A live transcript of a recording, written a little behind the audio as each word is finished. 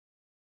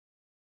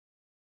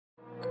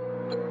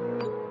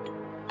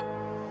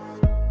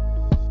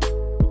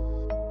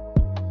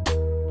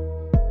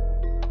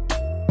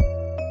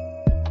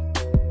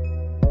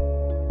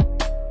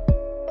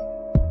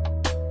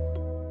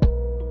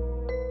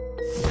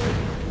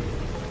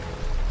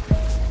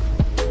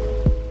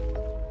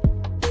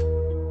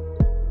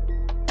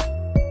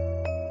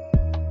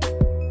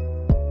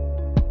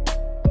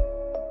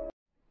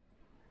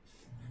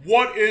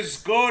What is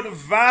good,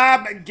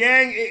 Vibe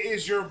Gang? It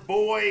is your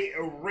boy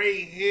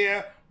Ray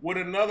here with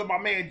another, my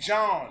man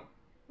John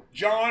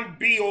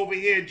B over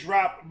here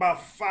dropped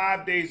about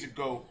 5 days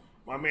ago.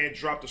 My man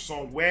dropped a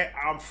song, Where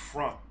I'm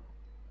From.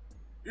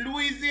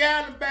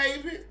 Louisiana,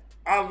 baby.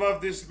 I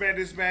love this man.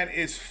 This man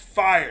is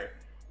fire.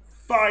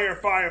 Fire.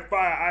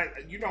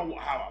 You know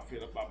how I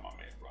feel about my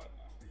man, brother.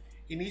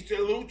 He needs a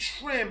little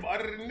trim.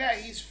 Other than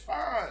that, he's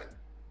fine.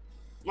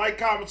 Like,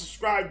 comment,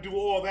 subscribe, do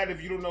all that.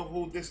 If you don't know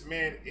who this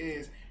man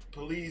is,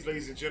 please,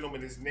 ladies and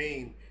gentlemen, his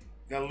name,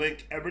 the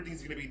link,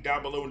 everything's going to be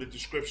down below in the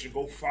description.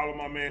 Go follow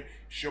my man,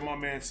 show my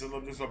man some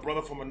love. This is a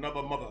brother from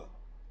another mother.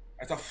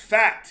 That's a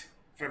fact.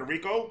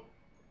 Federico,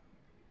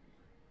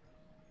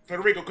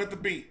 cut the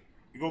beat.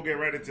 You're going to get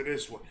right into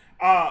this one.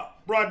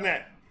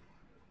 BRODNAX,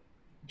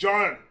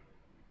 John,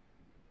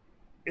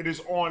 it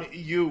is on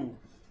you.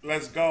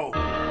 Let's go.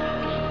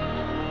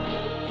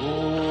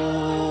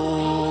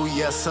 Oh,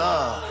 yes,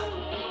 sir.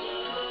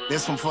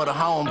 This one for the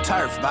home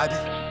turf, baby.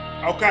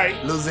 Okay.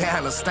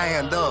 Louisiana,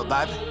 stand up,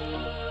 baby.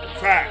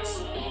 Facts.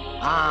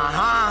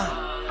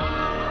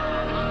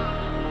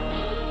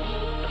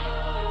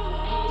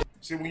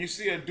 See, when you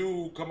see a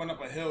dude coming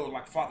up a hill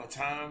like Father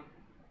Time,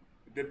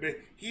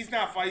 he's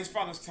not he's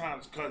Father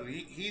Time's cousin.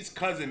 He's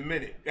cousin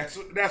Minute. That's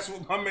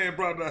what my man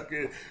BRODNAX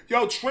is.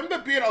 Yo, trim the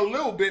beard a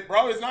little bit,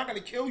 bro. It's not gonna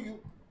kill you.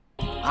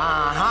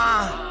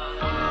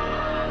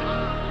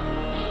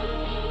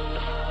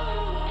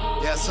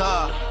 Yes,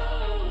 sir.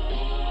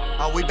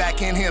 Oh, we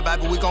back in here,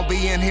 baby. We gonna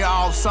be in here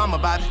all summer,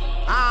 baby.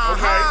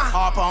 Okay.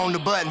 Harper on the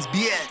buttons,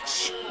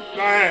 bitch.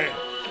 Go ahead.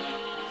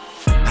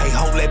 Hey,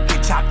 hold that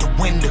bitch out the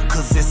window,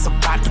 cause it's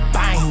about to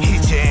bang.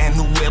 Hit you and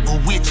whoever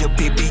with you,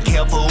 be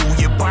careful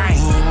who you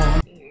bring.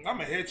 I'm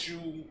gonna hit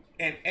you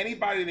and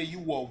anybody that you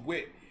were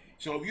with.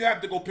 So if you have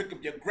to go pick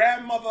up your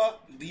grandmother,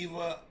 leave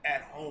her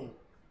at home.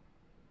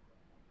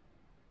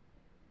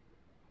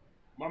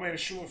 My man is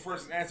shooting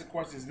first and answer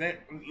questions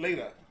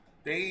later.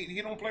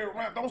 He don't play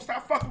around. Don't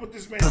stop fucking with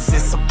this man. Cause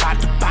it's about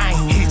to bang.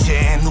 Hit you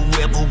and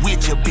whoever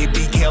with you, be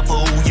careful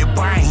who you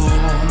bring.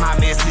 My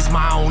message,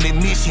 my only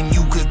mission,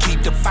 you could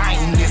keep the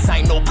fame. This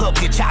ain't no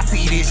puppet, I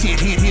see this shit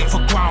hit for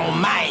grown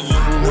man.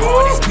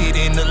 Hardest bit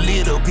in the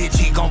little bitch,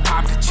 he gon'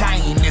 pop the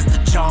chain. It's the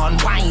John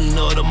Wayne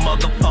of the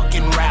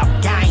motherfucking rap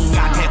game.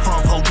 Got that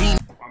from Podina.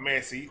 My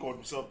man said he called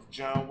himself the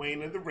John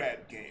Wayne of the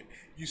rap game.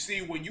 You see,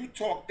 when you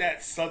talk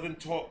that southern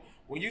talk,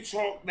 when you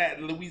talk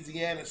that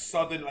Louisiana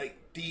southern, like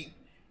deep,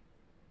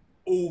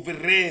 over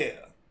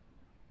there,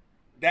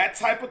 that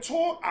type of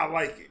talk, I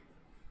like it.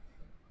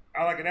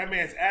 I like it. That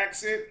man's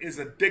accent is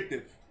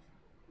addictive.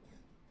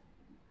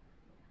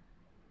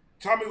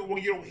 Tell me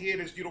when you don't hear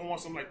this, you don't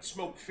want some like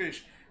smoked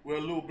fish with a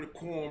little bit of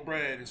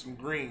cornbread and some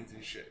greens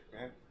and shit,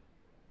 man.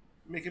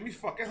 Making me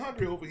fucking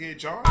hungry over here,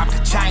 John. Off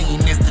the chain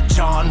is the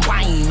John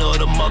Wayne of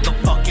the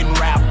motherfucking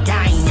rap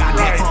gang. Got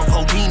that from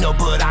Podina,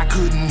 but I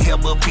couldn't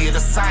help but feel the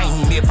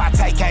same. If I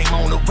take aim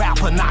on a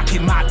rapper, knock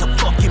him out the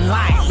fucking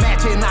lane.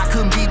 Imagine I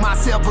couldn't be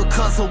myself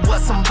because of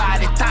what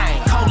somebody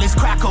think. Coldest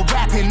cracker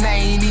rapping,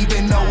 they ain't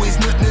even know it's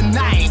nothing to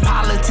name.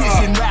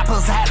 Politician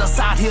rappers had us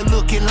out here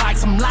looking like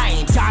some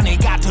lame. Johnny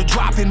got to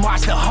drop and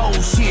watch the whole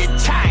shit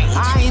change.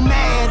 I ain't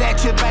mad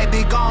at you,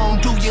 baby, gon'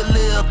 do your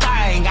little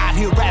thing. Out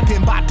here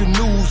rapping about the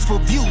news for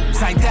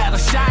views, ain't that a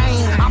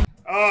shame?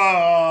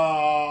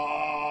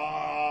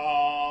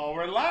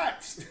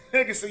 Relax.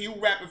 Nigga, so you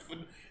rapping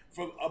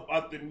for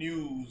about the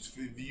news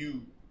for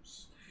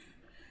views.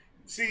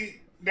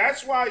 See,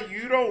 that's why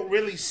you don't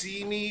really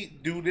see me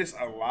do this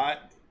a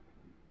lot.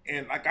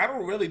 And like I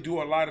don't really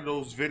do a lot of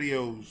those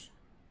videos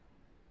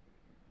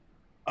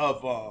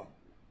of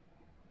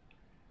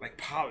like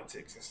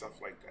politics and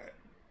stuff like that.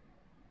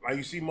 Like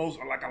you see most,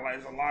 like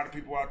there's a lot of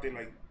people out there,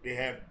 like they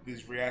have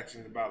these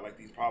reactions about like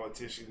these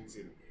politicians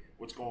and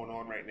what's going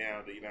on right now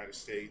in the United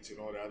States and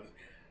all that other.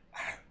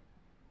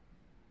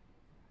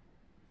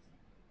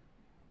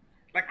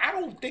 Like I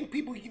don't think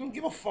people even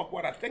give a fuck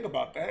what I think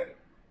about that.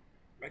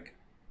 Like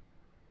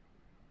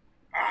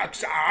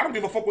I don't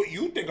give a fuck what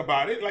you think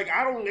about it. Like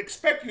I don't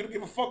expect you to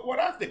give a fuck what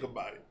I think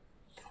about it.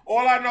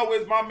 All I know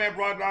is my man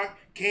BRODNAX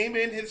came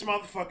in his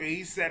motherfucker.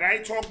 He said, I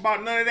ain't talking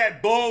about none of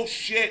that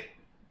bullshit.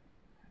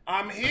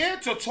 I'm here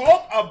to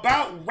talk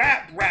about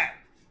rap.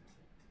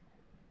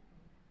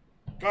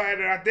 Go ahead,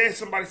 and I dare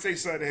somebody say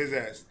something to his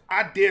ass.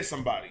 I dare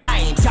somebody.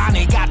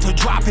 Johnny got to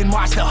drop and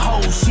watch the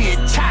whole shit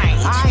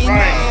change. I ain't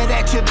mad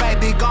at you,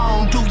 baby,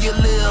 gon' do your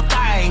little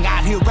thing.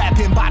 Out here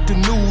rapping about the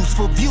news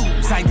for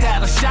views, ain't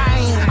that a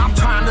shame? I'm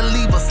trying to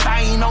leave a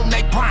stain on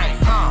their brain,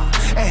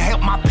 and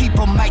help my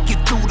people make it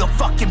through the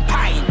fucking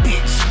pain,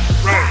 bitch.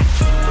 Right.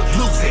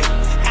 Lose it,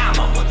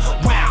 ammo,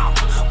 wow,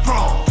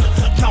 wrong.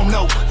 Don't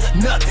know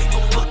nothing,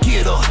 but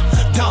get her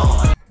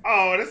done.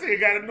 Oh, this nigga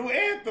got a new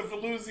anthem for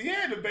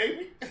Louisiana,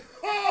 baby.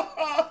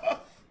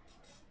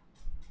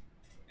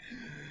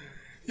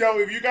 Yo,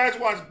 if you guys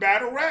watch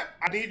battle rap,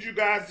 I need you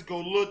guys to go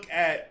look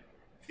at,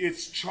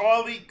 it's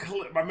Charlie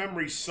Clips. My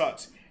memory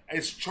sucks.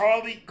 It's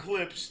Charlie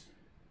Clips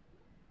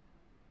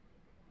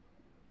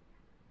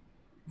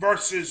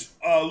versus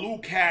Lou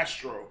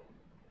Castro.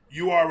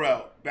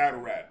 URL,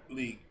 Battle Rap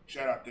League.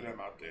 Shout out to them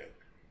out there.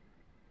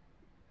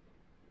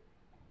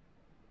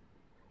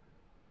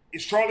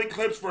 It's Charlie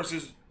Clips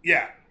versus,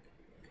 yeah.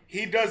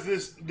 He does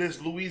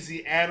this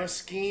Louisiana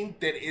scheme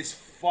that is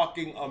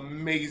fucking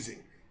amazing.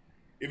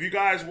 If you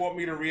guys want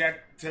me to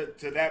react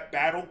to that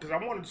battle, because I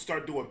wanted to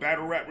start doing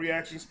battle rap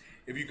reactions.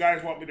 If you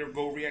guys want me to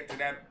go react to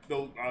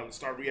that,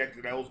 start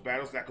reacting to those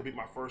battles, that could be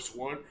my first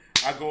one.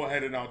 I'll go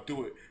ahead and I'll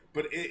do it.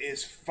 But it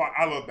is fun.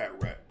 I love battle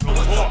rap.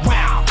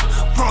 Wow,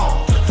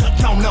 wrong,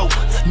 don't know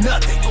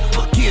nothing,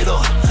 but get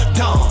up,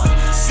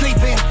 done.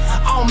 Sleeping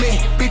on me,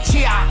 bitch,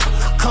 yeah,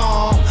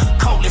 come.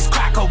 Coldest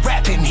cracker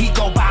rapping, he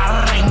go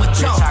by the name of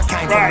John. I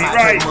came from out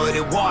that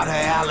muddy water,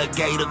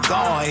 alligator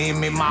guard. And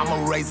me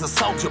mama raised a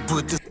soldier,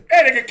 put this.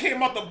 That nigga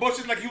came out the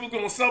bushes like he was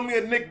gonna sell me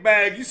a Nick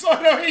bag. You saw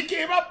that he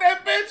came out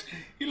that bitch?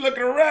 He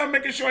looking around,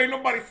 making sure ain't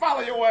nobody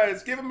follow your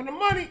ass. Give him the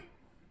money.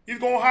 He's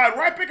gonna hide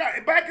right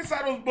back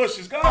inside those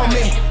bushes. Go ahead.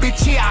 Me,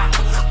 bitch, yeah,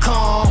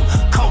 come.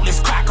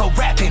 Coldest cracker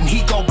rapping,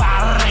 he go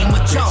by the name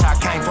of John. I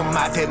came from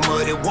out that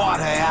muddy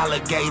water,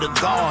 alligator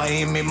guard.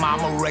 And me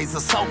mama raised a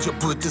soldier,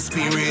 put the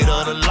spirit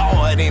of the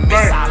Lord in me.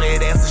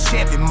 Solid as a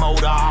Chevy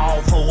motor,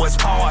 all for its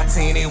parts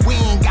in it. We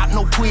ain't got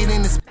no quit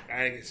in this.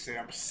 I ain't gonna say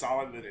I'm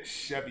solid as a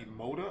Chevy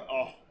motor.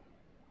 Oh,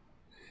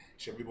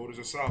 Chevy motors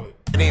are solid.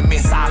 They me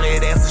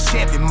solid as a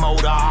Chevy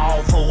motor,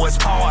 all for its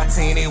parts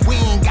in it. We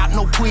ain't got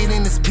no quit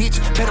in this bitch.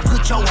 Better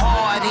put your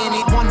heart in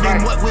it.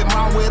 Wondering what went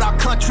wrong with our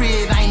country.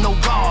 It ain't no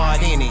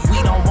God in it.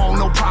 We don't want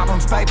no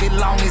problems, baby,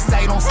 long as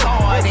they don't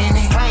start in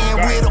it. Playing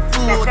with a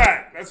fool. That's a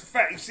fact. That's a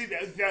fact. You see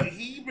that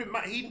he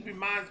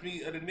reminds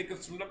me of the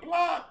niggas from the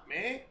block,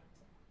 man.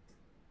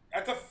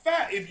 That's a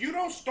fact. If you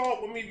don't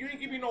start with me, if you ain't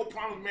give me no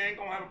problems, man, I ain't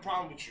gonna have a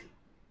problem with you.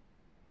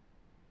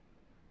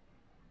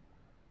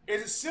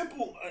 It's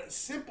a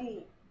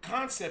simple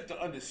concept to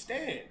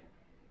understand.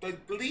 But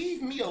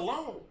leave me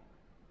alone.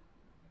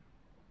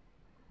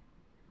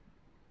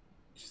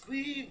 Just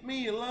leave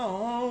me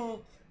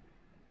alone.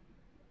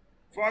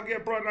 Before I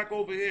get BRODNAX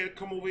over here,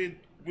 come over here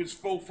with his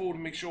fofo to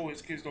make sure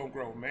his kids don't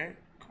grow, man.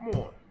 Come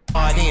on.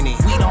 In it.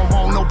 We don't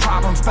want no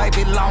problems,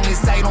 baby, long as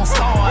they don't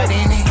start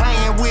in it.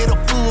 Playing with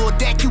a full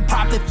deck, you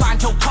probably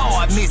find your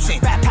card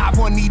missing. Back out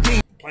one of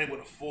these. Playing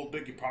with a full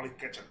deck, you probably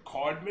catch a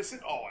card missing.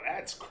 Oh,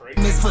 that's crazy.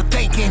 Miss for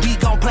thinking he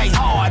gon' play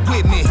hard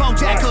with me. Phone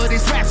jack of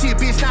this rap shit,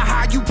 bitch. Now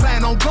how you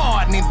plan on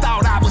gardening?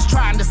 Thought I was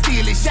trying to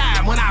steal his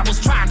shine when I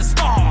was trying to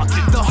spark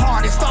it. The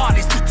hardest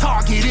artist to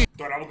target it.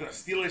 Thought I was gonna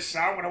steal his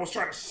shine when I was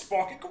trying to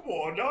spark it. Come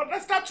on, dog.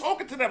 Let's stop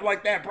talking to them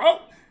like that,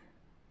 bro.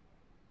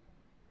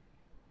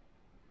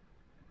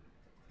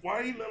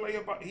 Why he look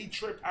like he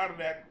tripped out of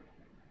that?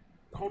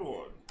 Hold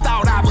on.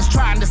 Thought I was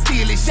trying to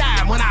steal his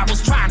shine when I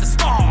was trying to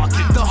spark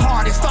it. The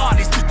hardest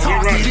artist to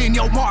target in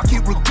your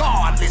market,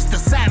 regardless. The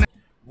sound.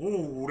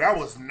 Ooh, that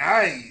was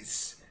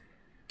nice.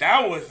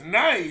 That was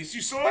nice.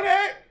 You saw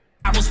that?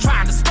 I was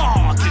trying to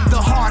spark it.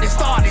 The hardest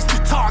artist to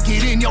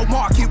target in your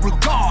market,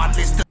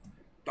 regardless.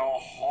 The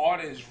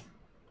hardest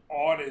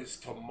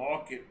artist to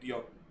market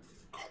your.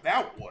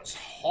 That was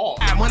hard.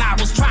 And when I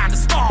was trying to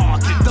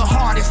spark it, the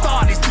hardest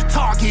artist to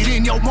target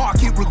in your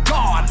market,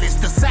 regardless.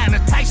 The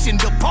sanitation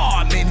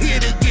department here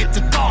to get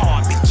the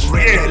garbage.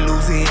 Yeah.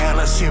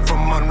 Louisiana shit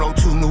from Monroe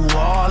to New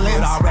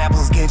Orleans. Our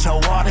rappers get your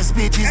artist,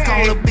 bitch. It's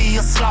gonna be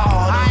a slaughter.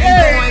 I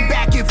ain't going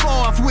back and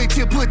forth with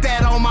you. Put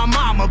that on my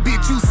mama,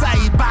 bitch. You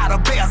saved by the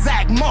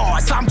Zach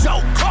Morris. I'm Joe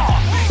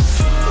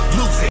Carter.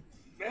 Lose it.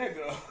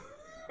 Nigga.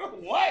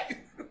 What?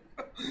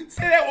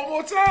 Say that one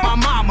more time. My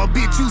mama,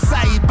 bitch, you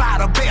saved by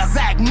the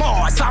Zach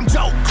Morris. I'm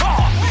Joe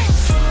Carter.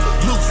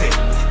 Lose it.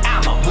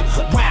 I'm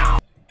a wow.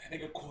 That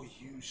nigga called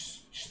you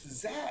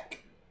Zach.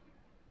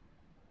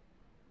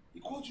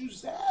 He called you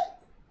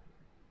Zach?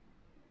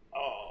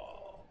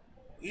 Oh.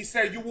 He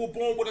said you were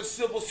born with a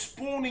silver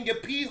spoon in your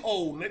pee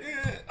hole,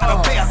 nigga.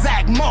 The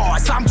Zach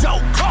Morris. I'm Joe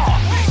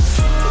Carter.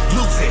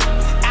 Lose it.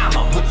 I'm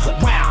a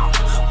wow.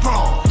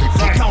 Wrong.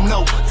 You don't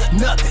know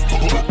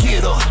nothing.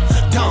 Get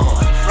her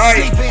done.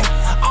 Sleeping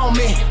on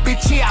me,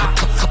 bitch, yeah,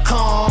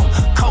 come.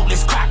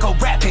 Coldest cracker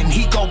rapping,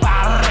 he go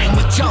by the name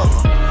of John.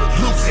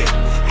 Lose it,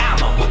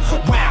 ammo,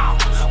 wow,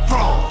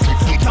 wrong.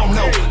 You don't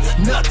know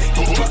nothing,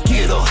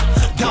 get her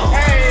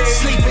done.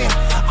 Sleeping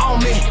on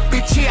me,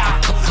 bitch,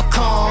 yeah,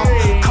 come.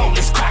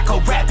 Coldest cracker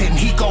rapping,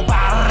 he go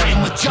by the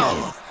name of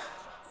John.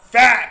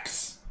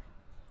 Facts.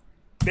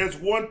 There's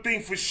one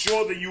thing for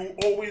sure that you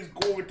always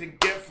going to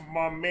get from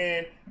my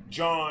man,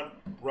 John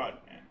BRODNAX.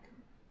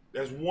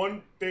 There's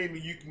one thing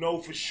that you know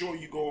for sure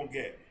you're going to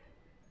get.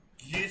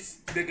 This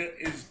nigga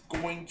is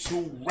going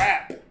to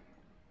rap.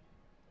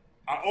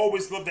 I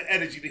always love the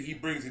energy that he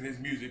brings in his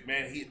music,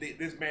 man.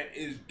 This man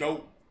is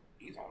dope.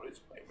 He's on his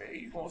way, man.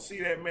 You going to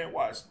see that, man.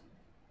 Watch.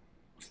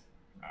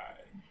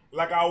 Alright.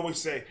 Like I always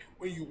say,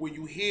 when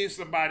you hear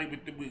somebody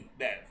with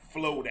that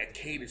flow, that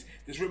cadence,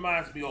 this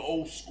reminds me of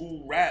old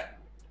school rap.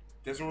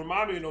 Doesn't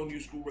remind me of no new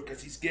school rap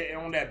because he's getting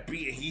on that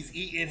beat and he's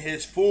eating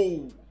his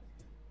food.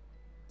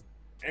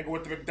 And go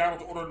to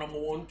McDonald's, order number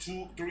 1,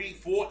 2, 3,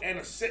 4, and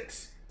a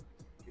 6.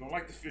 You don't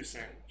like the fish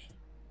sandwich.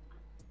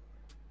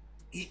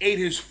 He ate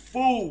his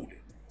food.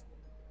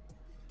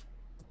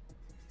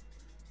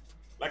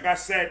 Like I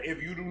said,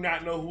 if you do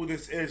not know who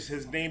this is,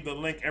 his name, the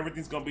link,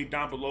 everything's gonna be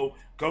down below.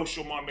 Go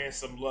show my man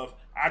some love.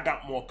 I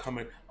got more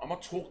coming. I'm gonna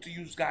talk to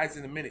you guys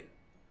in a minute.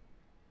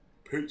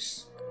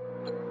 Peace.